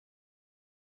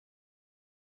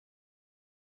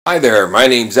Hi there, my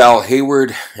name's Al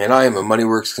Hayward and I am a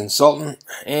MoneyWorks consultant,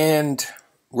 and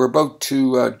we're about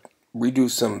to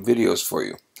redo some videos for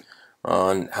you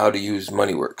on how to use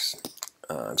MoneyWorks.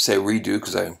 I say redo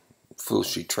because I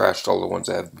foolishly trashed all the ones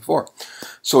I have before.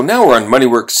 So now we're on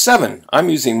MoneyWorks 7. I'm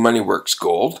using MoneyWorks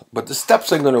Gold, but the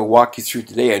steps I'm going to walk you through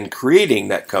today in creating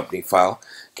that company file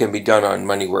can be done on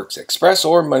MoneyWorks Express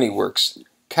or MoneyWorks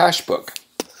Cashbook.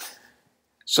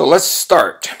 So let's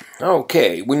start.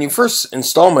 Okay, when you first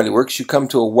install MoneyWorks, you come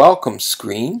to a welcome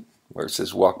screen where it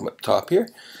says welcome up top here,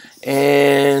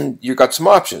 and you've got some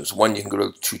options. One, you can go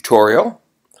to tutorial,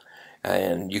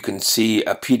 and you can see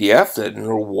a PDF that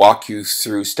will walk you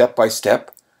through step by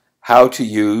step how to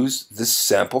use this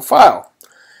sample file.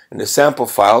 And the sample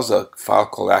file is a file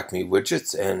called Acme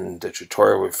Widgets, and the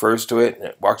tutorial refers to it, and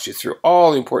it walks you through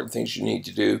all the important things you need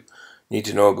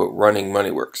to know about running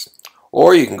MoneyWorks.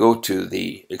 Or you can go to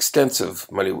the extensive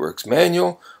MoneyWorks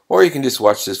manual, or you can just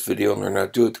watch this video and learn how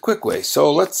to do it the quick way.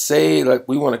 So let's say that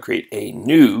we want to create a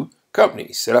new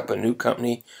company, set up a new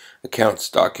company accounts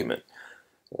document.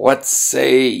 Let's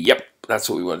say, yep, that's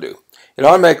what we want to do. It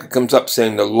automatically comes up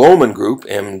saying the Lohman Group,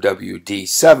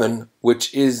 MWD7,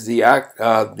 which is the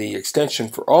extension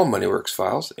for all MoneyWorks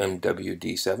files,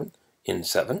 MWD7 in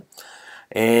 7.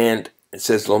 And it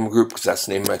says Lohman Group because that's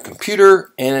the name of my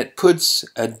computer, and it puts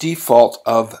a default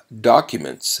of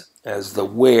documents as the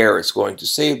where it's going to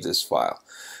save this file.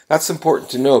 That's important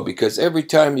to know because every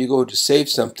time you go to save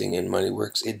something in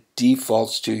MoneyWorks, it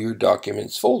defaults to your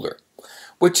documents folder,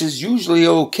 which is usually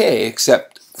okay,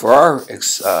 except for our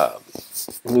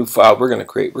new file we're going to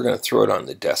create. We're going to throw it on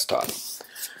the desktop.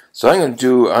 So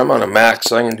I'm on a Mac,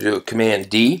 so I'm going to do a Command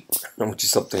D, which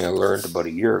is something I learned about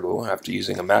a year ago after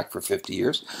using a Mac for 50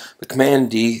 years. The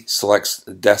Command D selects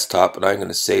the desktop, and I'm going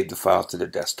to save the file to the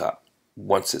desktop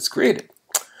once it's created.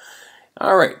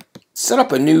 All right, set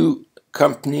up a new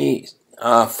company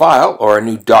file, or a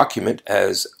new document,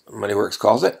 as MoneyWorks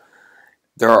calls it.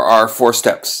 There are 4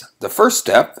 steps. The first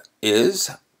step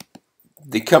is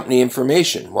the company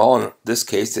information. Well, in this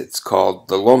case, it's called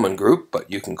the Lohman Group,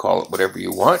 but you can call it whatever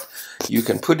you want. You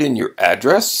can put in your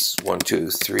address,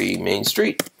 123 Main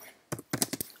Street.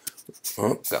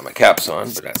 Oh, got my caps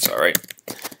on, but that's all right.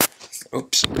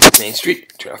 Oops, Main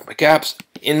Street, turn off my caps.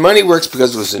 In MoneyWorks,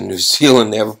 because it was in New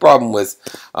Zealand, they have a problem with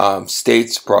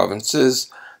states,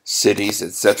 provinces, cities,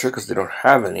 etc., because they don't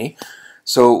have any.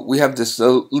 So we have this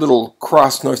little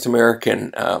cross North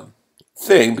American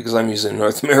thing, because I'm using a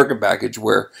North American package,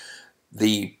 where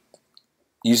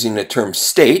using the term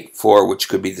state for which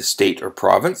could be the state or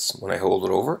province when I hold it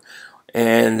over,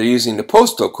 and they're using the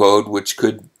postal code, which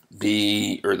could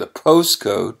be, or the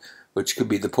postcode, which could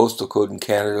be the postal code in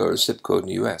Canada or the zip code in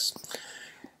the US.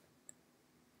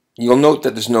 You'll note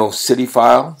that there's no city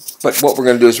file, but what we're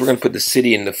going to do is we're going to put the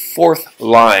city in the 4th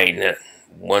line.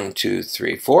 1, 2,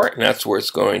 3, 4, and that's where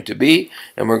it's going to be.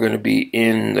 And we're going to be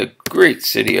in the great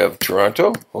city of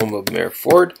Toronto, home of Mayor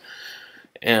Ford,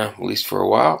 at least for a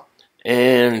while.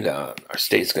 And our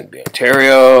state's going to be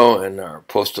Ontario, and our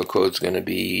postal code's going to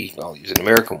be, I'll use an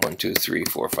American 1, 2, 3,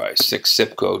 4, 5, 6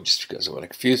 zip code, just because I want to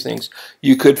confuse things.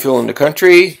 You could fill in the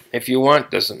country if you want,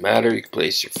 doesn't matter. You can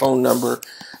place your phone number.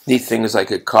 Neat thing is I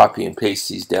could copy and paste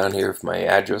these down here if my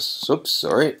address, oops,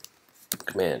 sorry.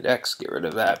 Command X, get rid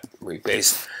of that,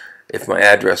 repaste. If my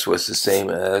address was the same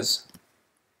as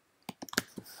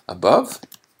above.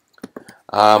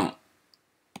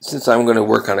 Since I'm going to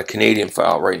work on a Canadian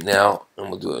file right now, and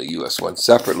we'll do a US one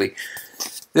separately,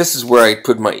 this is where I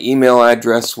put my email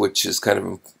address, which is kind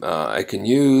of, I can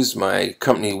use my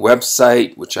company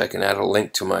website, which I can add a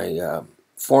link to my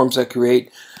forms I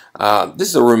create. This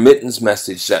is a remittance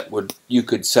message that you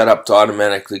could set up to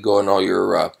automatically go in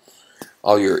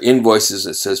all your invoices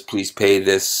that says please pay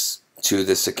this to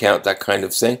this account, that kind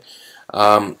of thing.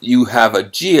 You have a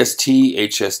GST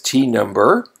HST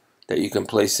number that you can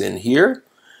place in here,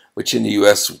 which in the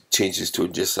US changes to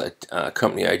just a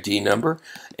company ID number.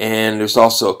 And there's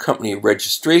also a company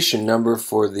registration number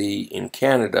for in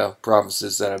Canada,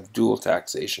 provinces that have dual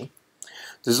taxation.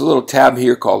 There's a little tab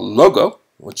here called Logo,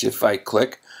 which if I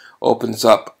click, opens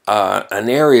up an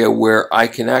area where I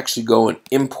can actually go and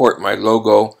import my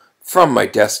logo from my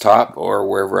desktop or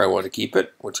wherever I want to keep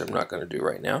it, which I'm not going to do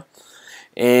right now.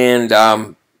 And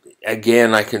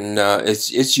again, I can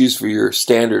it's used for your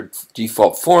standard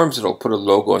default forms. It'll put a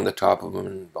logo on the top of them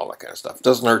and all that kind of stuff.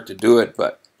 Doesn't hurt to do it,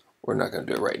 but we're not going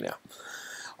to do it right now.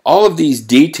 All of these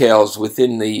details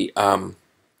within the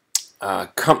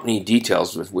company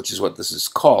details, which is what this is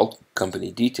called,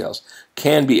 company details,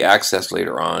 can be accessed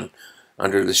later on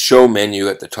under the show menu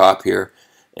at the top here.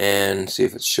 And see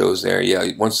if it shows there.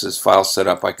 Yeah, once this file's set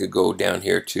up, I could go down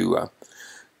here to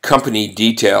company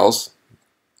details,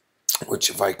 which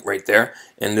if I right there,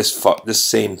 and this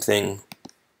same thing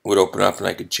would open up and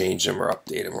I could change them or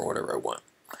update them or whatever I want.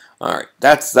 All right,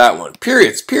 that's that one.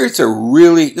 Periods. Periods are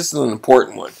really, this is an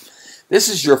important one. This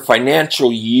is your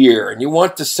financial year, and you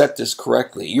want to set this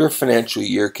correctly. Your financial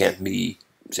year can't be,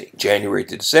 say, January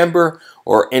to December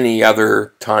or any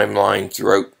other timeline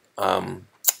throughout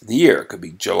the year. It could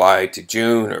be July to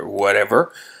June or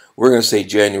whatever. We're going to say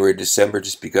January to December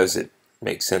just because it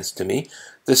makes sense to me.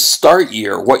 The start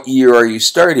year, what year are you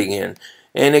starting in?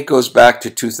 And it goes back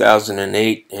to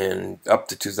 2008 and up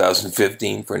to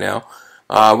 2015 for now.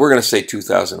 We're going to say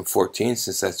 2014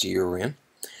 since that's the year we're in.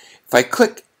 If I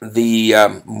click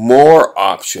the more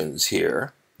options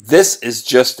here, this is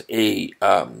just a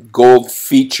gold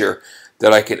feature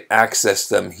that I can access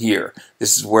them here.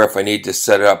 This is where if I need to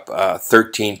set up a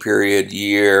 13 period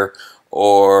year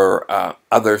or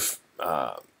other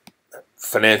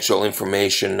financial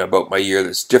information about my year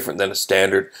that's different than a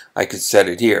standard, I could set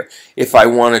it here. If I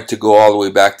wanted to go all the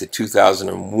way back to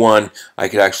 2001, I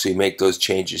could actually make those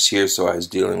changes here, so I was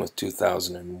dealing with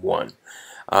 2001.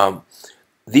 Though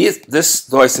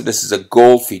I said this is a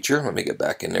gold feature, let me get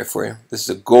back in there for you. This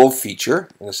is a gold feature.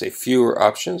 I'm going to say fewer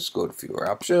options, go to fewer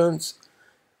options.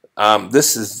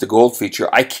 This is the gold feature.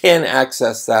 I can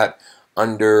access that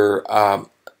under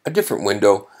a different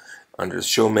window, under the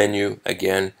show menu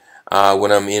again,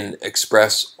 when I'm in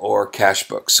Express or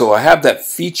Cashbook. So I have that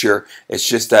feature, it's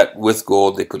just that with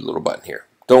gold they put a little button here.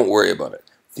 Don't worry about it.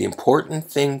 The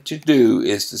important thing to do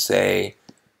is to say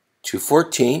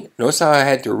 214. Notice how I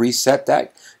had to reset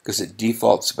that because it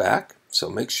defaults back. So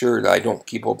make sure that I don't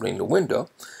keep opening the window.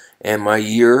 And my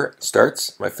year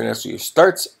starts, my financial year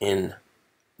starts in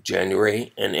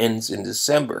January and ends in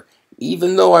December.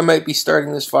 Even though I might be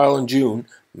starting this file in June,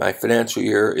 my financial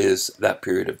year is that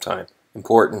period of time.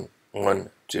 Important one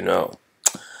to know.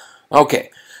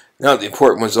 Okay, now the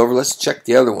important one's over. Let's check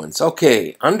the other ones.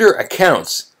 Okay, under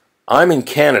accounts, I'm in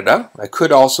Canada. I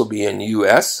could also be in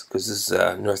US because this is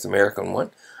a North American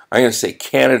one. I'm going to say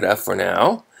Canada for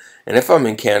now. And if I'm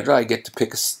in Canada, I get to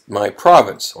pick my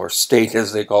province, or state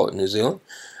as they call it in New Zealand,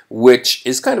 which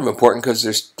is kind of important because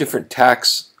there's different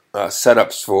tax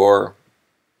setups for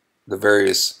the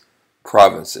various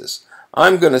provinces.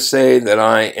 I'm going to say that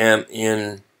I am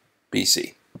in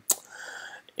BC,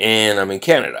 and I'm in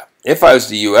Canada. If I was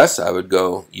the US, I would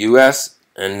go US,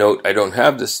 and note I don't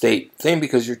have the state thing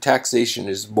because your taxation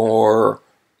is more,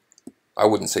 I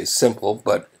wouldn't say simple,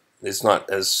 but it's not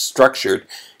as structured,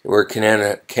 where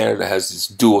Canada has this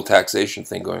dual taxation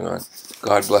thing going on.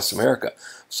 God bless America.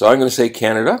 So I'm going to say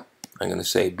Canada, I'm going to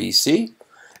say BC,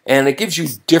 and it gives you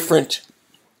different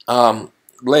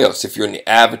layouts. If you're in the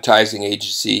advertising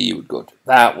agency, you would go to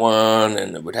that one,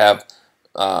 and it would have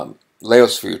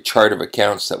layouts for your chart of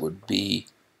accounts that would be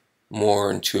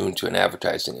more in tune to an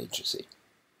advertising agency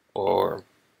or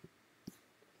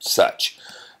such.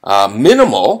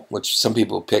 Minimal, which some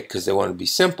people pick because they want to be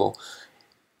simple,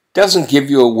 doesn't give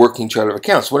you a working chart of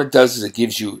accounts. What it does is it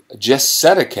gives you just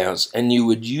set accounts, and you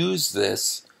would use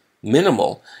this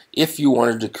minimal if you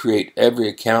wanted to create every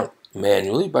account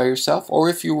manually by yourself, or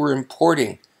if you were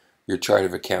importing your chart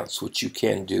of accounts, which you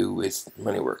can do with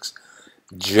MoneyWorks.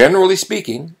 Generally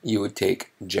speaking, you would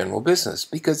take general business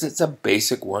because it's a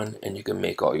basic one and you can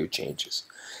make all your changes.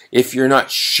 If you're not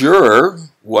sure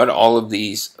what all of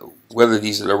these, whether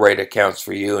these are the right accounts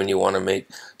for you, and you want to make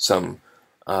some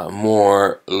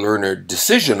more learned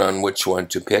decision on which one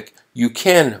to pick, you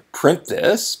can print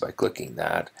this by clicking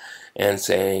that and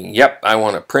saying, yep, I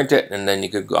want to print it, and then you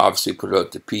could obviously put it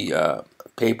out to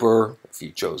paper if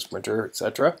you chose printer,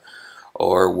 etc.,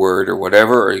 or Word or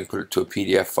whatever, or you can put it to a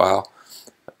PDF file.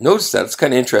 Notice that it's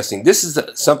kind of interesting. This is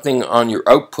something on your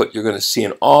output you're going to see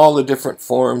in all the different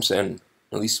forms, and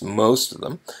at least most of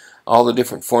them, all the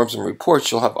different forms and reports.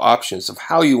 You'll have options of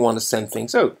how you want to send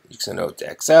things out. You can send it out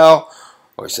to Excel,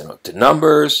 or send it out to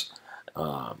numbers.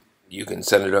 You can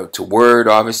send it out to Word,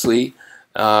 obviously,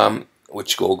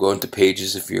 which will go into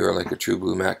Pages if you're like a true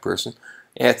blue Mac person,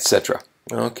 etc.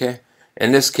 Okay.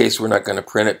 In this case, we're not going to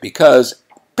print it because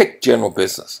pick general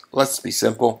business. Let's be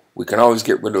simple. We can always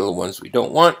get rid of the ones we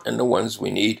don't want and the ones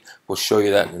we need. We'll show you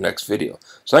that in the next video.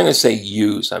 So I'm going to say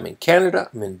use. I'm in Canada.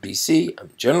 I'm in BC. I'm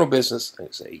general business. I'm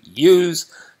going to say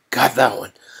use. Got that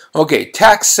one. Okay,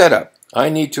 tax setup. I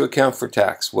need to account for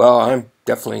tax. Well, I'm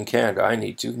definitely in Canada. I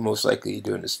need to. Most likely you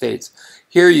do in the States.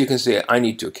 Here you can say I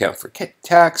need to account for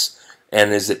tax.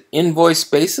 And is it invoice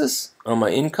basis on my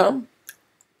income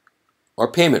or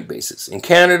payment basis? In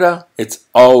Canada, it's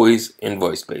always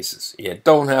invoice basis. You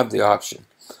don't have the option.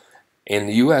 In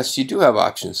the US, you do have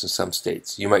options in some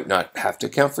states. You might not have to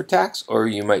account for tax, or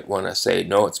you might want to say,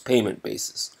 no, it's payment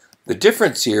basis. The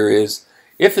difference here is,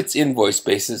 if it's invoice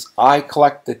basis, I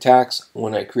collect the tax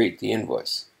when I create the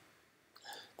invoice.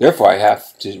 Therefore, I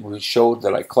have to show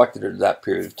that I collected it at that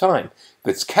period of time. If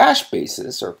it's cash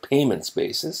basis or payments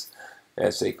basis,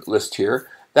 as they list here,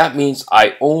 that means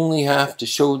I only have to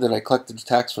show that I collected the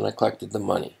tax when I collected the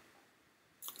money.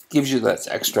 Gives you that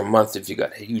extra month if you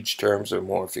got huge terms, or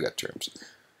more if you got terms.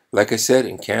 Like I said,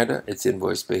 in Canada, it's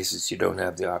invoice basis. You don't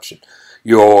have the option.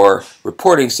 Your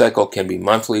reporting cycle can be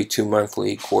monthly, 2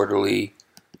 monthly, quarterly,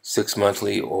 6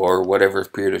 monthly, or whatever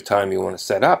period of time you want to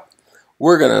set up.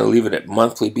 We're going to leave it at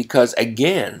monthly because,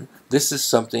 again, this is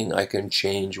something I can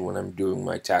change when I'm doing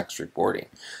my tax reporting.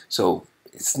 So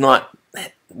it's not,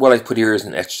 what I put here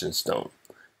isn't etched in stone.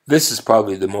 This is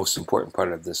probably the most important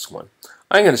part of this one.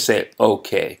 I'm going to say,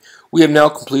 OK. We have now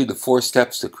completed the 4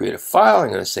 steps to create a file. I'm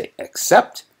going to say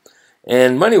accept.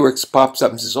 And MoneyWorks pops up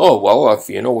and says, oh, well, if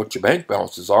you know what your bank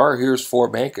balances are, here's 4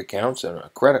 bank accounts and a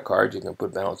credit card you can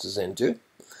put balances into,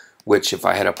 which if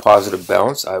I had a positive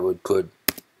balance, I would put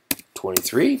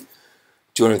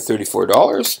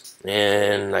 $234,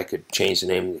 and I could change the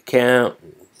name of the account,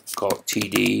 and call it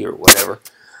TD or whatever.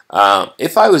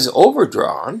 If I was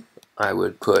overdrawn, I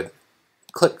would click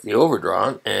the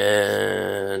overdrawn,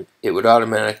 and it would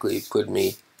automatically put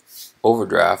me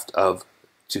overdraft of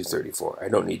 $234. I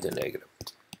don't need the negative.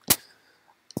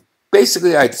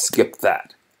 Basically, I'd skip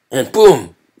that, and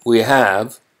boom, we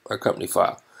have our company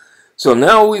file. So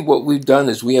now what we've done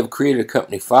is we have created a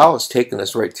company file. It's taken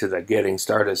us right to the getting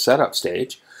started setup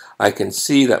stage. I can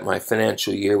see that my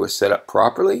financial year was set up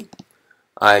properly.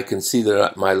 I can see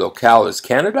that my locale is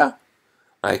Canada.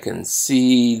 I can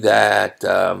see that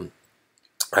I'm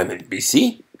in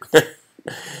BC.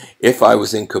 If I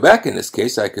was in Quebec, in this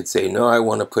case, I could say, no, I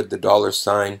want to put the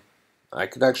 $. I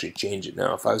could actually change it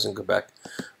now. If I was in Quebec,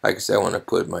 I could say I want to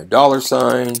put my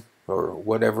 $, or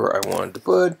whatever I wanted to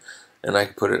put, and I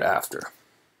could put it after.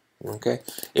 Okay.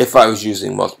 If I was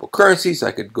using multiple currencies,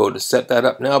 I could go to set that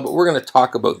up now, but we're going to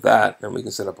talk about that, and we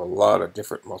can set up a lot of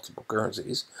different multiple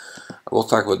currencies. We'll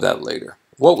talk about that later.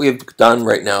 What we've done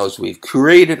right now is we've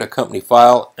created a company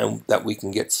file and that we can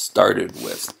get started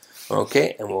with.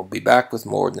 Okay, and we'll be back with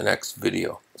more in the next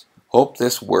video. Hope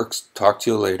this works. Talk to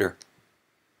you later.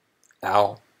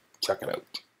 Al, check it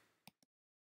out.